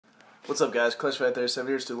What's up, guys? Clutch537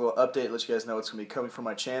 here. Just do a little update, let you guys know what's going to be coming from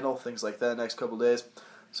my channel, things like that next couple days.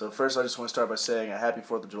 So first, I just want to start by saying a happy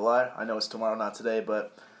 4th of July. I know it's tomorrow, not today,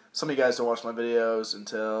 but some of you guys don't watch my videos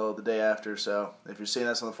until the day after, so if you're seeing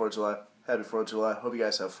this on the 4th of July, happy 4th of July. Hope you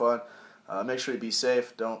guys have fun. Make sure you be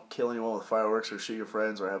safe. Don't kill anyone with fireworks or shoot your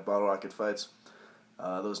friends or have bottle rocket fights.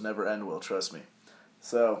 Those never end well, trust me.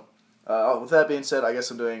 So, with that being said, I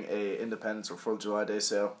guess I'm doing a Independence or 4th of July day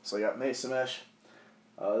sale. So I got Mesa Mesh.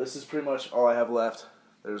 This is pretty much all I have left.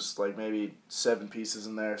 There's like maybe 7 pieces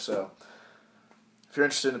in there, so if you're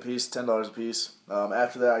interested in a piece, $10 a piece.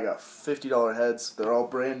 After that, I got $50 heads. They're all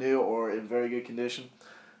brand new or in very good condition.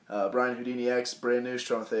 Brian Houdini X, brand new,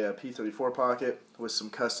 strung with a P34 pocket with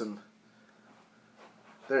some custom,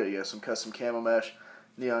 there you go, some custom camo mesh,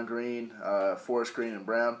 neon green, forest green, and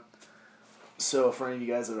brown. So for any of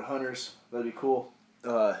you guys that are hunters, that'd be cool.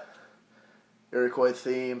 Iroquois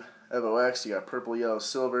theme, Evo X, you got purple, yellow,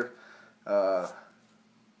 silver,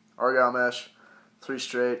 argyle mesh, 3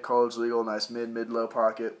 straight, college legal, nice mid-low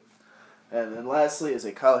pocket. And then lastly is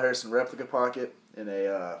a Kyle Harrison replica pocket in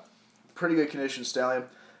a pretty good condition stallion.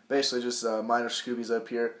 Basically just minor Scoobies up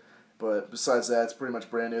here, but besides that, it's pretty much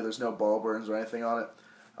brand new. There's no ball burns or anything on it.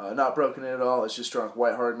 Not broken in at all. It's just strung with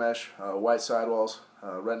white hard mesh, white sidewalls,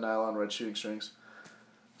 red nylon, red shooting strings.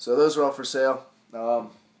 So those are all for sale.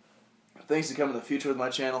 Things to come in the future with my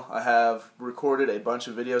channel. I have recorded a bunch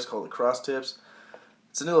of videos called lacrosse tips.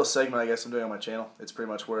 It's a new little segment I guess I'm doing on my channel. It's pretty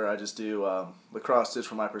much where I just do lacrosse tips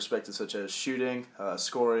from my perspective, such as shooting,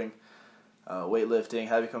 scoring, weightlifting,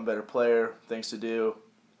 how to become a better player, things to do,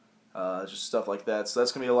 just stuff like that. So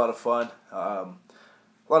that's going to be a lot of fun. A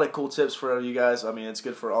lot of cool tips for you guys. I mean, it's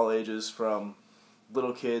good for all ages, from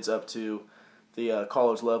little kids up to the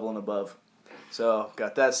college level and above. So,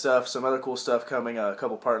 got that stuff, some other cool stuff coming, a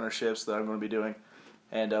couple partnerships that I'm going to be doing,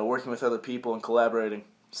 and working with other people and collaborating.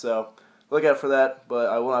 So, look out for that, but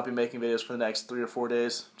I will not be making videos for the next 3 or 4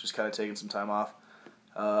 days, just kind of taking some time off,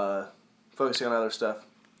 focusing on other stuff.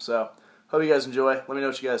 So, hope you guys enjoy. Let me know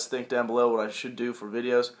what you guys think down below, what I should do for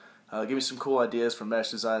videos. Give me some cool ideas for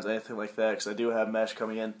mesh designs, anything like that, because I do have mesh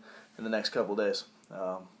coming in the next couple days.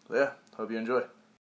 Yeah, hope you enjoy.